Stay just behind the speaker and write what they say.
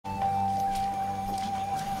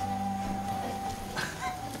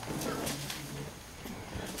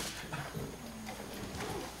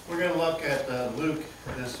going to look at Luke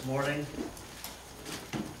this morning.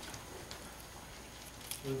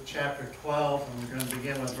 Luke chapter 12, and we're going to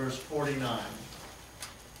begin with verse 49.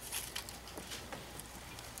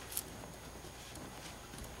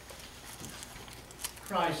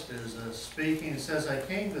 Christ is speaking. He says, I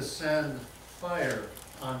came to send fire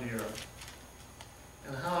on the earth,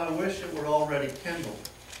 and how I wish it were already kindled.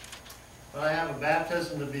 But I have a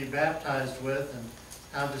baptism to be baptized with, and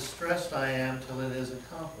how distressed I am till it is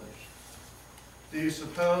accomplished. Do you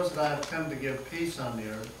suppose that I have come to give peace on the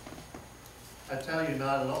earth? I tell you,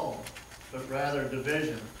 not at all, but rather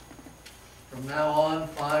division. From now on,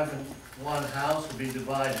 5 in one house will be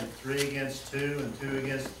divided, 3 against 2, and 2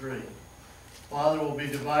 against 3. Father will be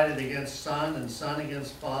divided against son, and son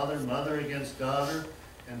against father, mother against daughter,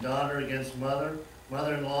 and daughter against mother,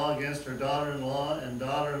 mother-in-law against her daughter-in-law, and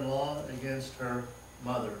daughter-in-law against her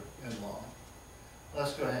mother-in-law.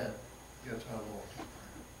 Let's go ahead and go to our Lord.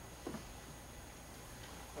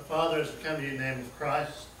 Our Father, as we come to you in the name of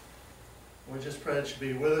Christ, we just pray that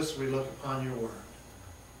you be with us as we look upon your word.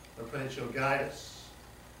 I pray that you'll guide us,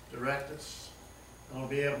 direct us, and we'll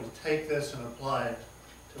be able to take this and apply it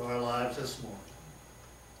to our lives this morning.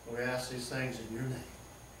 We ask these things in your name.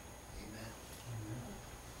 Amen.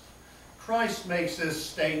 Christ makes this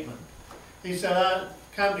statement. He said, I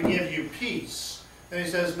come to give you peace. And he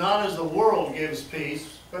says, not as the world gives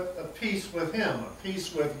peace, but a peace with him, a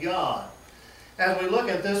peace with God. As we look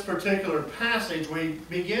at this particular passage, we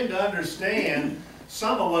begin to understand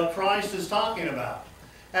some of what Christ is talking about.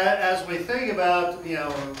 As we think about, we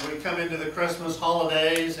come into the Christmas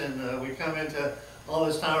holidays and we come into all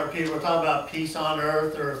this time where people are talking about peace on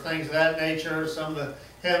earth or things of that nature. Some of the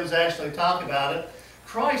hymns actually talk about it.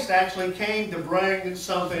 Christ actually came to bring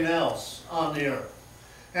something else on the earth.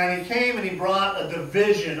 And he came and he brought a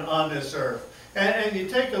division on this earth. And you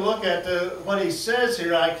take a look at what he says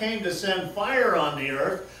here, I came to send fire on the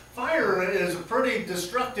earth. Fire is a pretty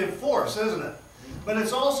destructive force, isn't it? But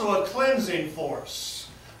it's also a cleansing force.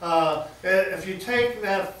 If you take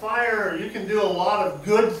that fire, you can do a lot of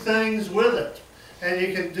good things with it. And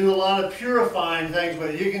you can do a lot of purifying things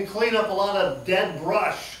with it. You can clean up a lot of dead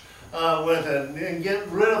brush with it and get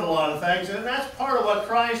rid of a lot of things. And that's part of what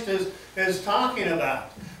Christ is talking about.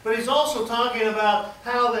 But he's also talking about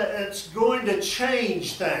how that it's going to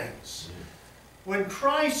change things. When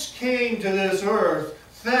Christ came to this earth,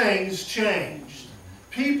 things changed.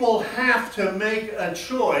 People have to make a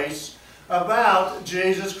choice about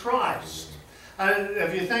Jesus Christ.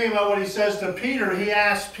 If you think about what he says to Peter, he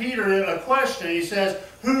asks Peter a question. He says,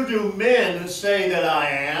 who do men say that I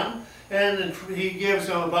am? And he gives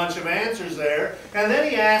him a bunch of answers there. And then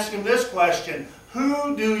he asks him this question,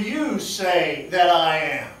 who do you say that I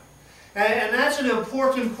am? And that's an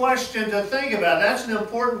important question to think about. That's an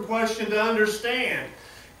important question to understand.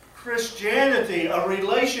 Christianity, a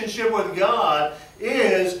relationship with God,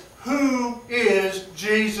 is who is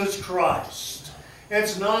Jesus Christ.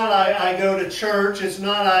 It's not I go to church. It's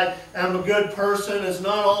not I'm a good person. It's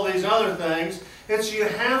not all these other things. It's you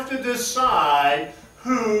have to decide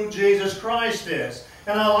who Jesus Christ is.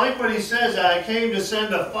 And I like what he says, I came to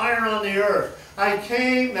send a fire on the earth. I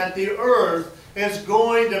came that the earth is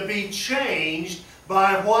going to be changed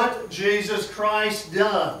by what Jesus Christ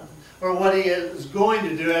done, or what he is going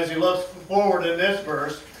to do as he looks forward in this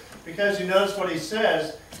verse, because you notice what he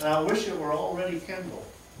says, and I wish it were already kindled.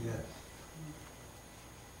 Yes.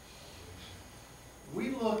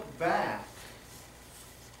 We look back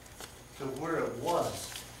to where it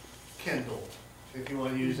was kindled, if you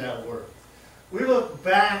want to use that word. We look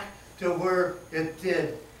back to where it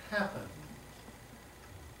did happen.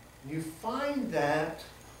 You find that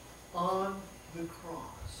on the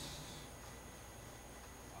cross.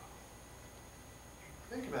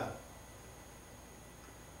 Think about it.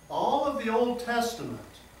 All of the Old Testament,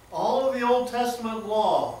 all of the Old Testament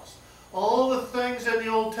laws, all the things in the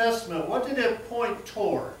Old Testament, what did it point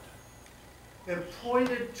toward? It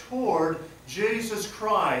pointed toward Jesus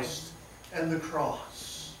Christ and the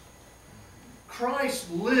cross.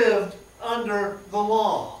 Christ lived under the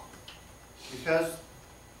law because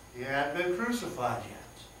he hadn't been crucified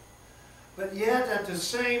yet. But yet, at the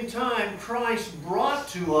same time, Christ brought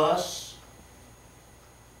to us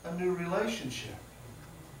a new relationship.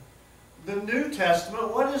 The New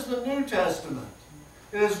Testament, what is the New Testament?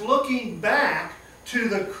 It is looking back to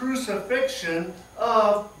the crucifixion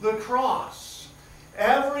of the cross.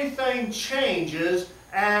 Everything changes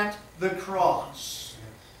at the cross.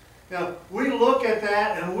 Now, we look at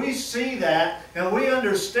that and we see that and we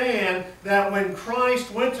understand that when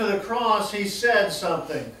Christ went to the cross, he said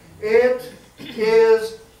something. It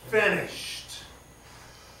is finished.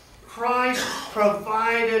 Christ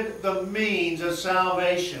provided the means of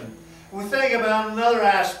salvation. We think about another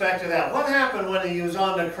aspect of that. What happened when he was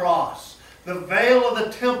on the cross? The veil of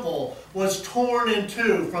the temple was torn in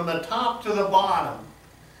two from the top to the bottom.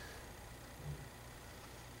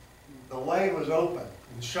 The way was open.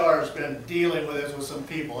 And Char's been dealing with this with some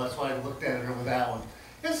people. That's why I looked at her with that one.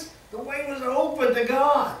 The way was open to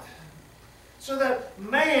God, so that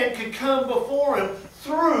man could come before him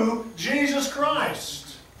through Jesus Christ.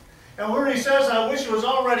 And where he says, I wish it was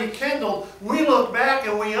already kindled, we look back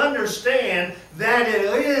and we understand that it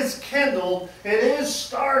is kindled, it is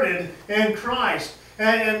started in Christ.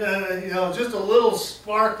 And just a little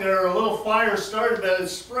spark there, a little fire started, but it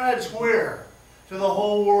spreads where? To the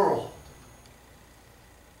whole world.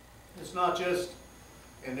 It's not just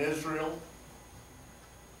in Israel,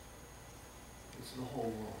 it's the whole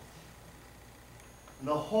world. And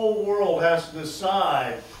the whole world has to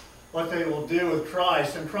decide what they will do with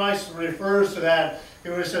Christ. And Christ refers to that. He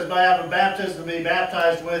says, I have a baptism to be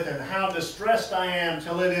baptized with, and how distressed I am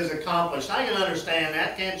till it is accomplished. I can understand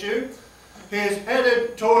that, can't you? He is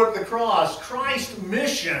headed toward the cross. Christ's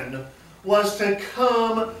mission was to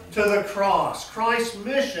come to the cross. Christ's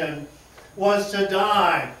mission was to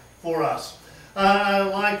die for us. I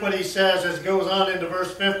like what he says as it goes on into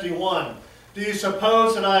verse 51. Do you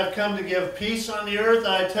suppose that I have come to give peace on the earth?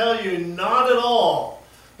 I tell you, not at all,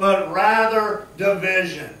 but rather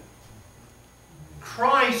division.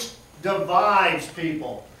 Christ divides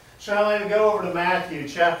people. Shall I go over to Matthew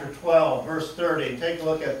chapter 12, verse 30, and take a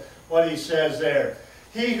look at what he says there.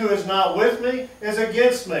 He who is not with me is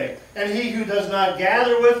against me, and he who does not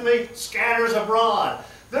gather with me scatters abroad.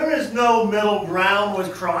 There is no middle ground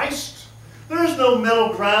with Christ. There is no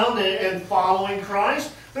middle ground in following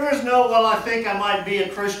Christ. There is no, well, I think I might be a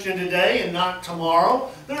Christian today and not tomorrow.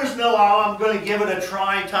 There is no, oh, I'm going to give it a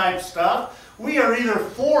try type stuff. We are either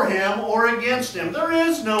for him or against him. There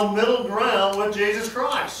is no middle ground with Jesus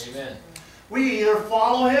Christ. Amen. We either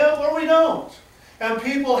follow him or we don't. And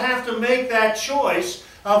people have to make that choice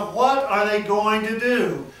of what are they going to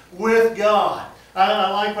do with God. I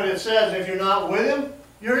like what it says. If you're not with him,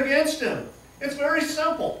 you're against him. It's very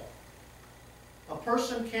simple. A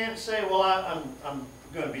person can't say, well, I'm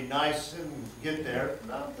going to be nice and get there.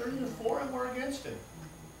 No, they're either for him or against him.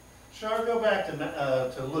 Shall I go back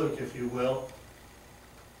to Luke, if you will?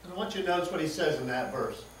 And I want you to notice what he says in that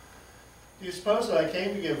verse. Do you suppose that I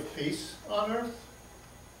came to give peace on earth?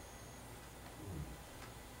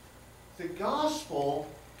 The gospel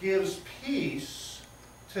gives peace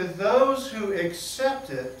to those who accept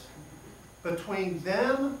it between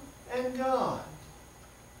them and God.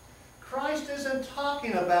 Christ isn't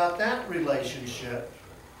talking about that relationship.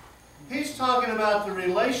 He's talking about the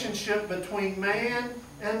relationship between man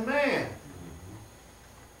and man.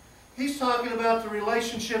 He's talking about the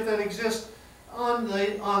relationship that exists on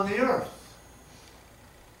the earth.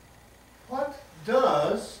 What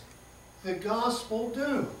does the gospel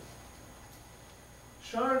do?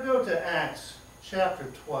 Shall I go to Acts chapter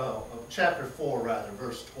 4,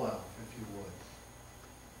 verse 12, if you would.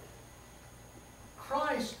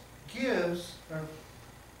 Christ gives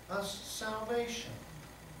us salvation.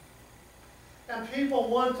 And people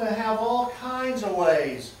want to have all kinds of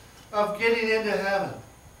ways of getting into heaven.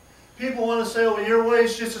 People want to say, well, your way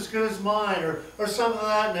is just as good as mine, or something of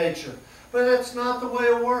that nature. But that's not the way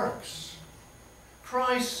it works.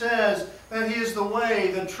 Christ says that he is the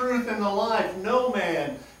way, the truth, and the life. No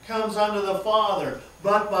man comes unto the Father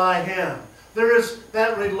but by him. There is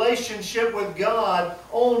that relationship with God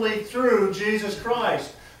only through Jesus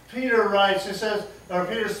Christ. Peter writes,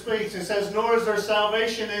 Peter speaks, he says, nor is there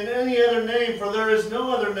salvation in any other name, for there is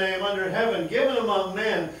no other name under heaven given among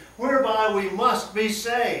men whereby we must be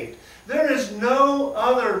saved. There is no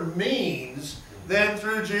other means than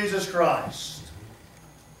through Jesus Christ.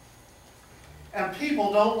 And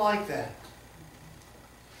people don't like that.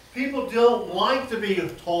 People don't like to be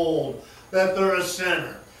told that they're a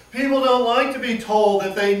sinner. People don't like to be told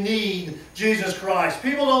that they need Jesus Christ.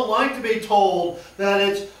 People don't like to be told that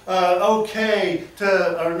it's okay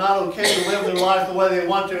to, or not okay to live their life the way they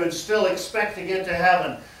want to and still expect to get to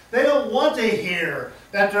heaven. They don't want to hear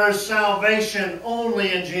that there is salvation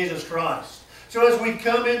only in Jesus Christ. So as we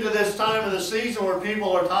come into this time of the season where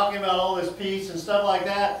people are talking about all this peace and stuff like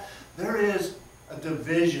that, there is a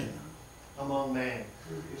division among man.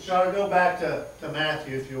 Shall I go back to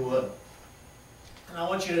Matthew, if you would? And I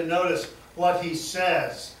want you to notice what he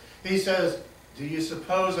says. He says, do you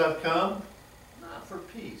suppose I've come? Not for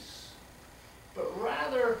peace, but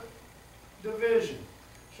rather division.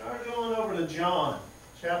 Start going over to John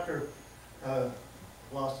chapter, John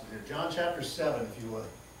chapter 7, if you would.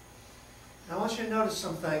 I want you to notice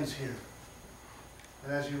some things here.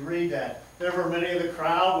 And as you read that, there were many of the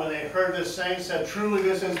crowd, when they heard this saying, said, truly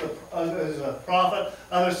this is a prophet.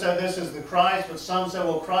 Others said, this is the Christ. But some said,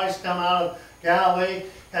 will Christ come out of Galilee?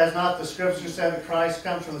 Has not the Scripture said that Christ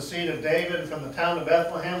comes from the seed of David and from the town of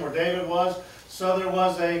Bethlehem where David was? So there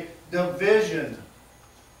was a division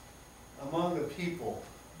among the people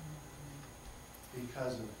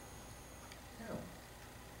because of him.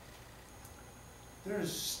 There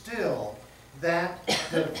is still that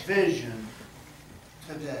division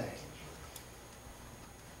today.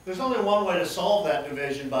 There's only one way to solve that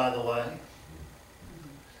division, by the way.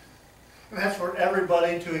 And that's for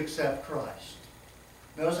everybody to accept Christ.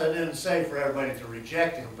 Notice I didn't say for everybody to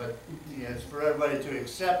reject Him, but it's for everybody to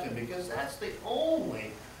accept Him, because that's the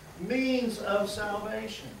only means of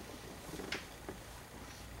salvation.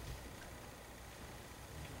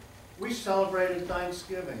 We celebrated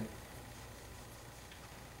Thanksgiving.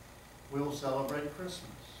 We will celebrate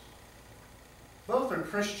Christmas. Both are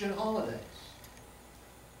Christian holidays.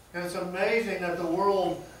 And it's amazing that the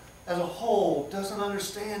world as a whole doesn't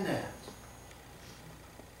understand that.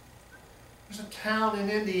 There's a town in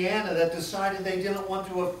Indiana that decided they didn't want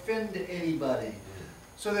to offend anybody.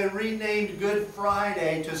 So they renamed Good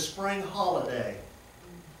Friday to Spring Holiday.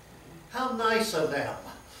 How nice of them.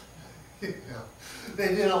 They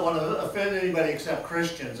didn't want to offend anybody except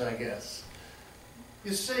Christians, I guess.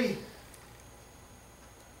 You see,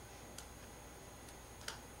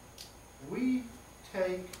 we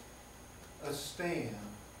take a stand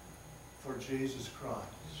for Jesus Christ.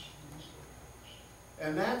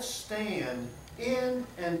 And that stand in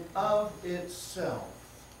and of itself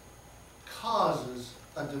causes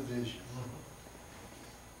a division.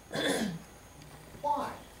 Why?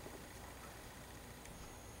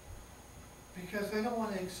 Because they don't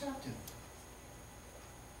want to accept Him.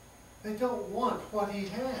 They don't want what He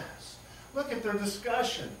has. Look at their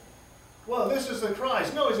discussion. Well, this is the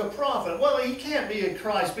Christ. No, He's a prophet. Well, He can't be a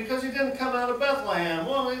Christ because He didn't come out of Bethlehem.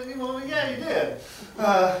 Well, yeah, He did.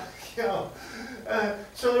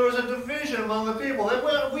 So there was a division among the people.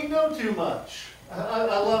 Well, we know too much. I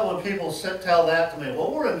love when people tell that to me.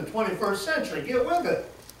 Well, we're in the 21st century. Get with it.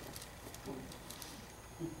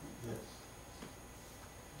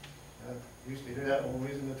 I used to hear that when we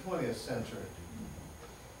was in the 20th century.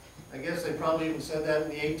 I guess they probably even said that in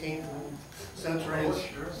the 18th century and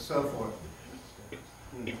so forth.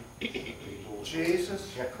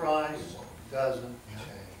 Jesus Christ doesn't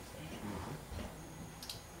change.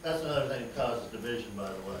 That's another thing that causes division, by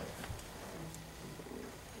the way.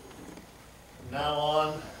 From now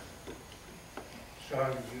on,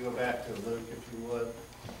 Charlotte, if you go back to Luke, if you would.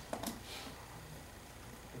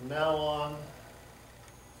 From now on,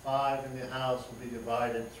 5 in the house will be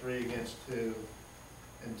divided, 3 against 2,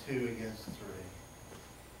 and 2 against 3.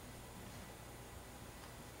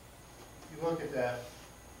 You look at that,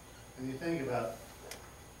 and you think about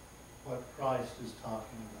what Christ is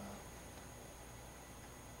talking about.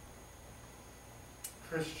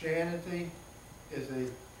 Christianity is a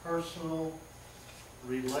personal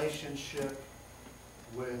relationship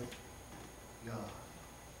with God.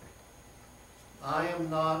 I am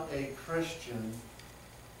not a Christian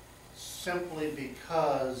simply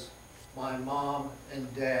because my mom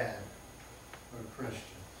and dad are Christians.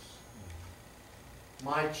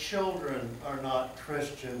 My children are not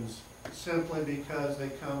Christians simply because they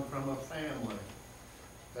come from a family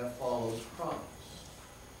that follows Christ.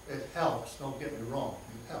 It helps, don't get me wrong,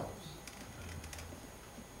 it helps.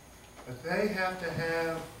 But they have to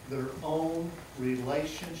have their own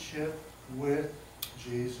relationship with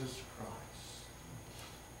Jesus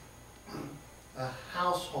Christ. A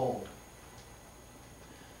household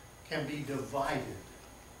can be divided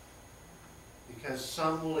because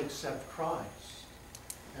some will accept Christ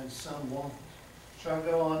and some won't. Shall I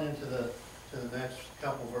go on into the next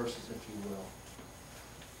couple verses, if you will?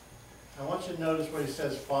 I want you to notice where he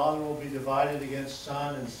says father will be divided against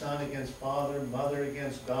son, and son against father, mother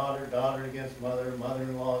against daughter, daughter against mother,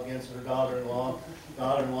 mother-in-law against her daughter-in-law,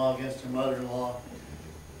 daughter-in-law against her mother-in-law.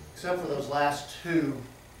 Except for those last two,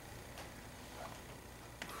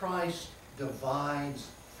 Christ divides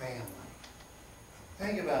family.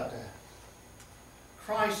 Think about that.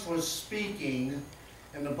 Christ was speaking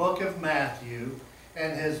in the book of Matthew,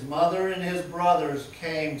 and his mother and his brothers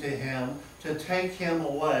came to him to take him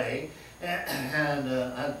away. And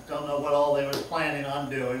I don't know what all they were planning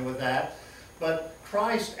on doing with that. But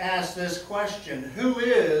Christ asked this question: who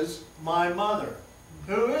is my mother?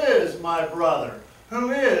 Who is my brother?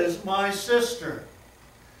 Who is my sister?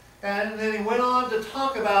 And then he went on to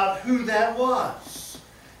talk about who that was.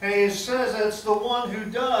 And he says it's the one who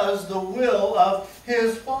does the will of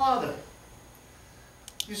his Father.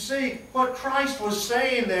 You see, what Christ was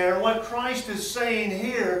saying there, what Christ is saying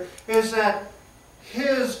here, is that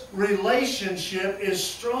His relationship is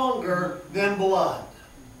stronger than blood.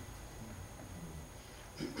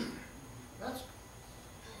 That's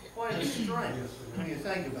quite a strength when you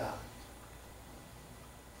think about it.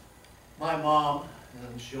 My mom,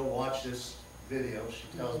 and she'll watch this video,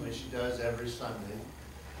 she tells me she does every Sunday.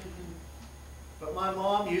 But my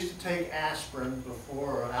mom used to take aspirin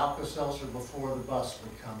before, or Alka-Seltzer before the bus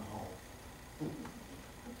would come home.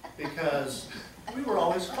 Because we were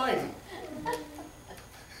always fighting.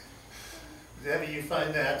 Debbie, you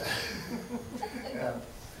find that? Yeah.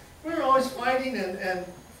 We were always fighting, and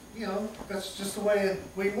you know, that's just the way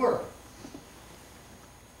we were.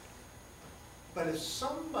 But if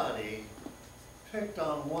somebody picked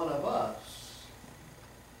on one of us,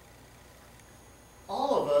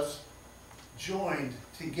 all of us joined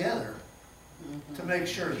together to make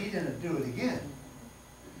sure he didn't do it again.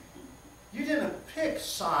 You didn't pick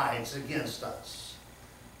sides against us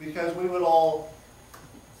because we would all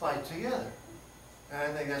fight together. And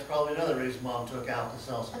I think that's probably another reason Mom took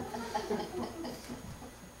Alka-Seltzer.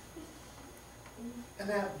 And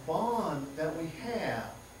that bond that we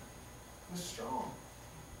have was strong.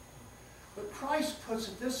 But Christ puts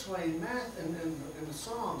it this way in the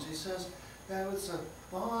Psalms. He says that it's a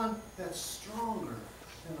bond that's stronger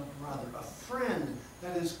than a brother, a friend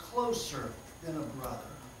that is closer than a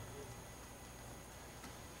brother.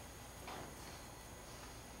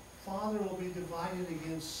 Father will be divided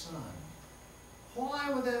against son. Why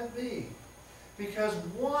would that be? Because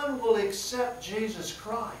one will accept Jesus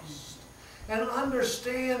Christ and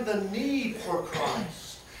understand the need for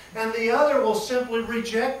Christ, and the other will simply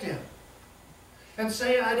reject Him and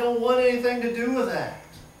say, I don't want anything to do with that.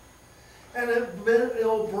 And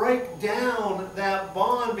it'll break down that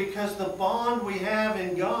bond, because the bond we have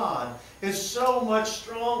in God is so much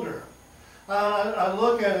stronger. I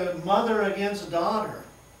look at a mother against daughter.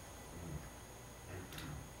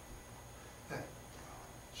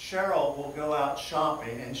 Cheryl will go out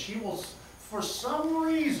shopping, and she will, for some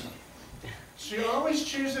reason, she always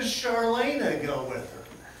chooses Charlene to go with her.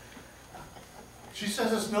 She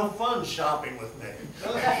says it's no fun shopping with me.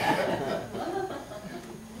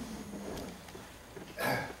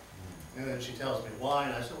 And then she tells me why,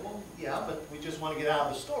 and I said, well, yeah, but we just want to get out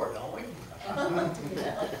of the store, don't we?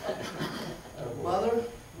 Mother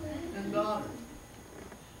and daughter.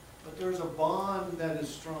 But there's a bond that is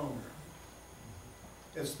stronger.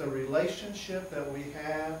 It's the relationship that we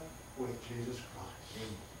have with Jesus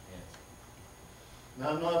Christ. Now,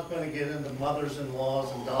 I'm not going to get into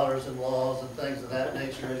mothers-in-laws and daughters-in-laws and things of that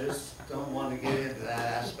nature. I just don't want to get into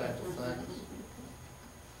that aspect of things.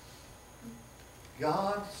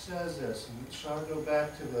 God says this, and shall I go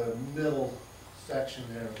back to the middle section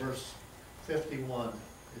there, verse 51,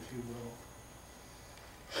 if you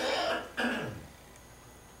will.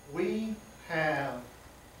 We have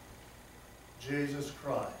Jesus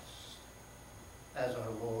Christ as our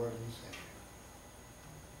Lord and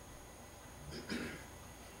Savior.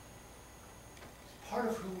 It's part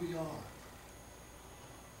of who we are.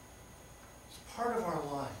 It's part of our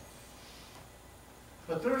life.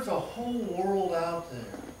 But there's a whole world out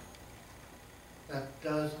there that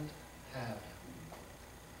doesn't have Him.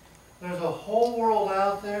 There's a whole world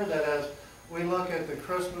out there that, as we look at the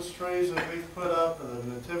Christmas trees that we've put up and the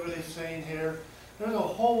nativity scene here, there's a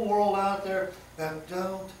whole world out there that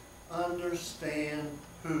don't understand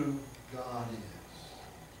who God is.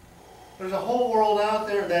 There's a whole world out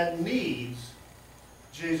there that needs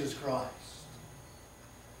Jesus Christ.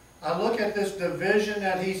 I look at this division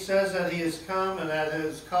that He says that He has come and that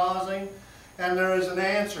is causing, and there is an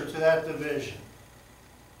answer to that division.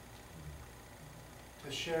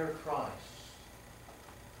 To share Christ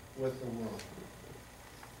with the world.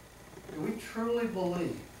 Do we truly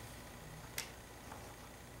believe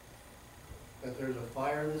that there's a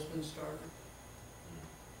fire that's been started?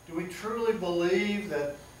 Do we truly believe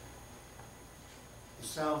that the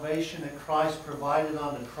salvation that Christ provided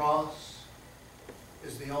on the cross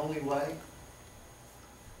is the only way?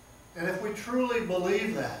 And if we truly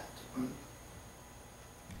believe that,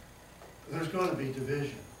 there's going to be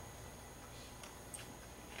division.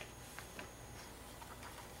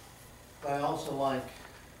 But I also like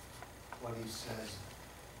what He says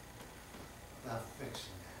about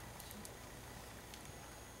fixing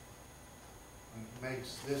that. He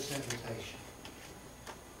makes this invitation.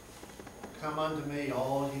 Come unto me,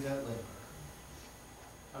 all ye that labor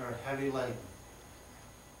and are heavy laden,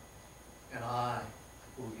 and I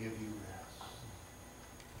will give you rest.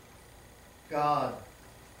 God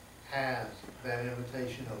has that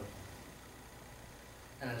invitation open.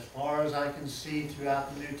 And as far as I can see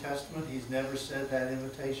throughout the New Testament, he's never said that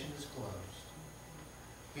invitation is closed.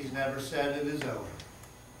 He's never said it is over.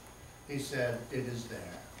 He said it is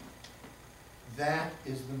there. That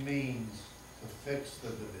is the means to fix the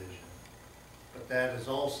division. But that is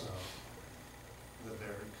also the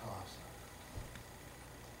very cause of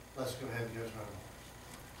it. Let's go ahead and go to our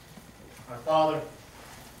Lord. Our Father,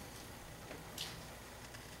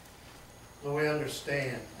 Lord, we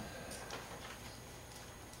understand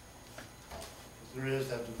that there is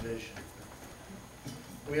that division.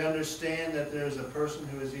 We understand that there is a person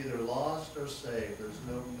who is either lost or saved. There's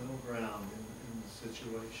no middle ground in the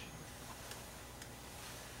situation.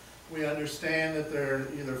 We understand that they're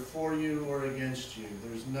either for you or against you.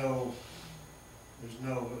 There's no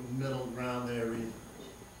middle ground there either.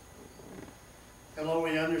 And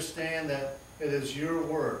Lord, we understand that it is your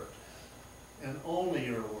word, and only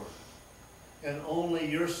your word, and only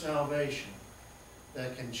your salvation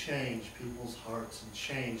that can change people's hearts and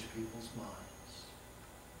change people's minds.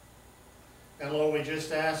 And Lord, we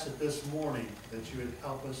just ask that this morning that you would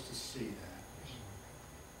help us to see that.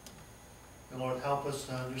 And Lord, help us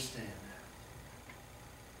to understand that.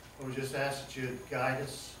 Lord, we just ask that you would guide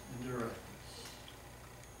us and direct us.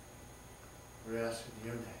 We ask in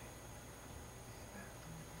your name.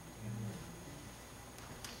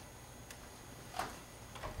 Amen.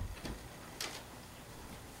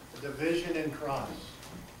 The division in Christ.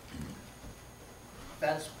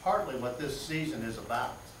 That's partly what this season is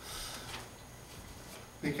about.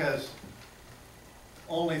 Because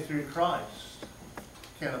only through Christ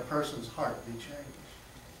can a person's heart be changed.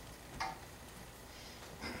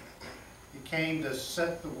 He came to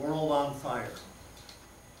set the world on fire.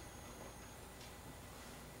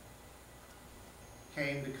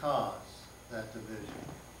 Came to cause that division.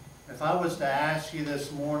 If I was to ask you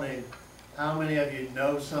this morning, how many of you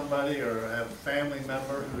know somebody or have a family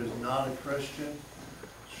member who is not a Christian?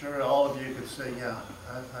 Sure, all of you could say, yeah,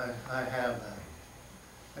 I have that.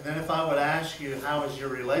 And then if I would ask you, how is your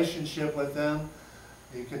relationship with them?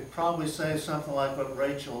 You could probably say something like what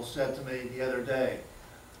Rachel said to me the other day.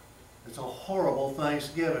 It's a horrible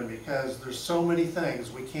Thanksgiving because there's so many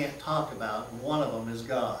things we can't talk about, and one of them is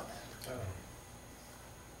God.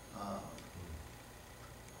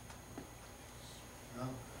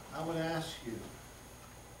 I would ask you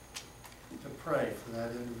to pray for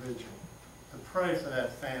that individual, to pray for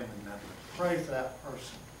that family member, to pray for that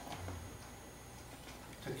person.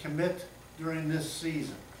 To commit during this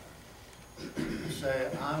season, to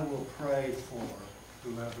say, I will pray for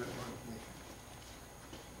whoever it might be.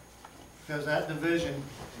 Because that division,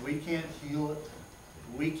 we can't heal it.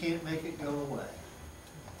 We can't make it go away.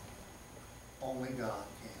 Only God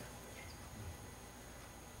can.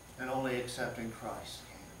 And only accepting Christ can.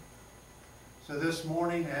 So this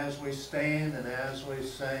morning, as we stand and as we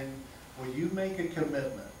sing, will you make a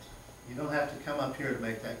commitment? You don't have to come up here to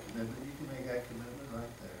make that commitment. You can make that commitment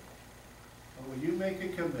right there. But will you make a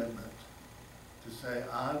commitment to say,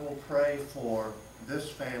 I will pray for this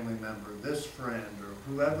family member, this friend, or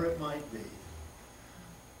whoever it might be,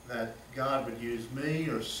 that God would use me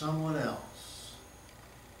or someone else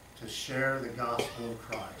to share the gospel of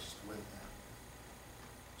Christ with them.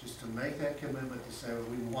 Just to make that commitment to say,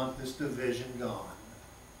 we want this division gone.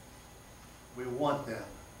 We want them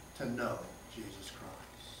to know Jesus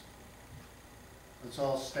Christ. Let's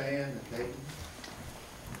all stand and take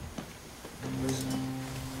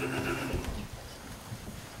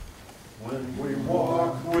When we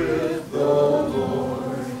walk with the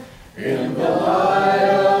Lord in the light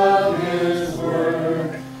of His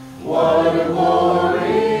Word, what a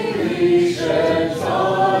glory He sheds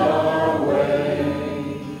on our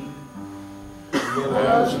way.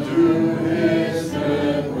 As to His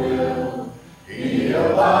good will, He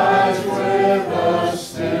abides with us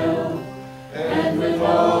still, and with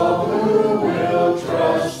all who will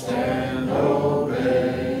trust and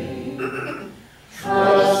obey.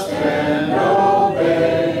 Trust and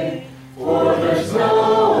obey, for there's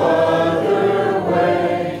no other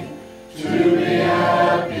way to be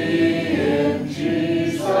happy in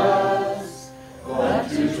Jesus but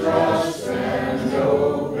to trust and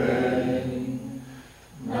obey.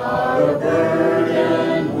 Not a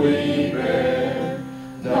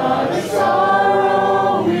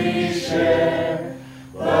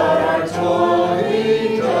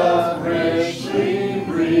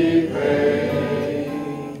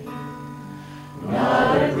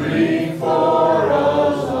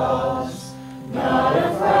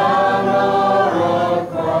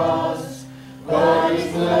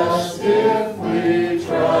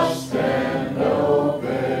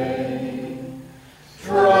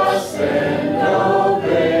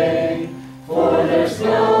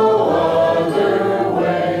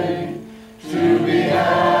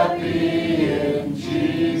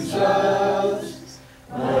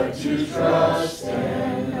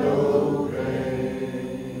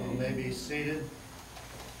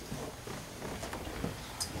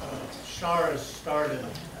Shar has started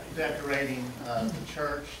decorating the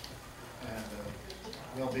church, and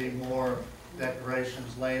there'll be more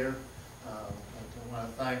decorations later. I want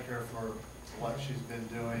to thank her for what she's been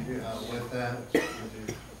doing with that.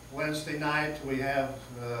 Wednesday night, we have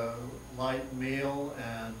a light meal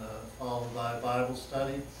and followed by a Bible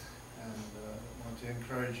study. And I want to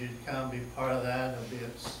encourage you to come be part of that. It'll be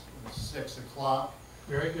at 6 o'clock.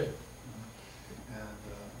 Very good. And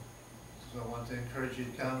so I want to encourage you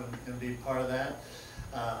to come and be part of that.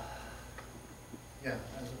 Yeah,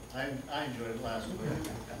 I enjoyed it last week.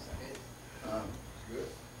 Good.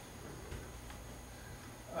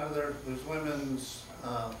 There's women's,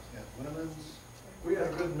 women's. We had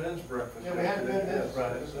a good men's breakfast. Yeah, we had a good men's Yes.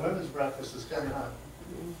 breakfast. Women's breakfast is coming up.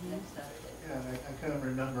 Next Saturday. Yeah, I couldn't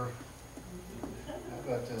remember,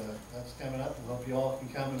 but that's coming up. I hope you all can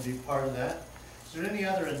come and be part of that. Is there any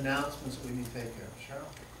other announcements that we need to take care of? Cheryl?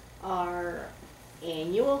 Our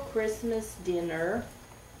annual Christmas dinner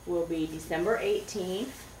will be December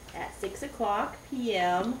 18th at 6 o'clock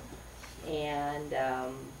p.m. And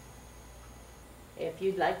if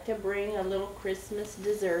you'd like to bring a little Christmas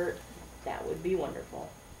dessert, that would be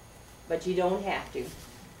wonderful. But you don't have to.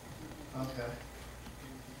 Okay.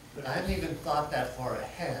 I hadn't even thought that far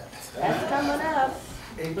ahead. That's coming up.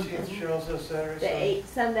 18th, Cheryl says Saturday,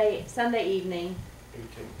 The Sunday evening,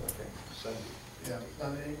 18th, okay, Sunday. Yeah,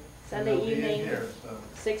 Sunday. Sunday We'll be in evening. here, so,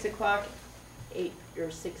 6 o'clock, 8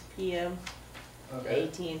 or 6 p.m. The okay.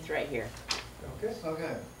 18th right here. Okay.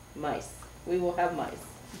 Okay, Mice. We will have mice.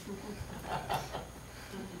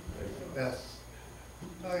 yes.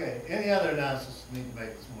 Okay, any other announcements we need to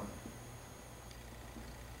make this morning?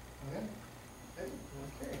 Okay?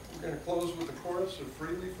 Okay, we're going to close with the chorus of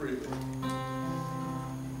Freely, Freely.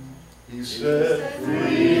 He said,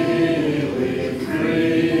 freely.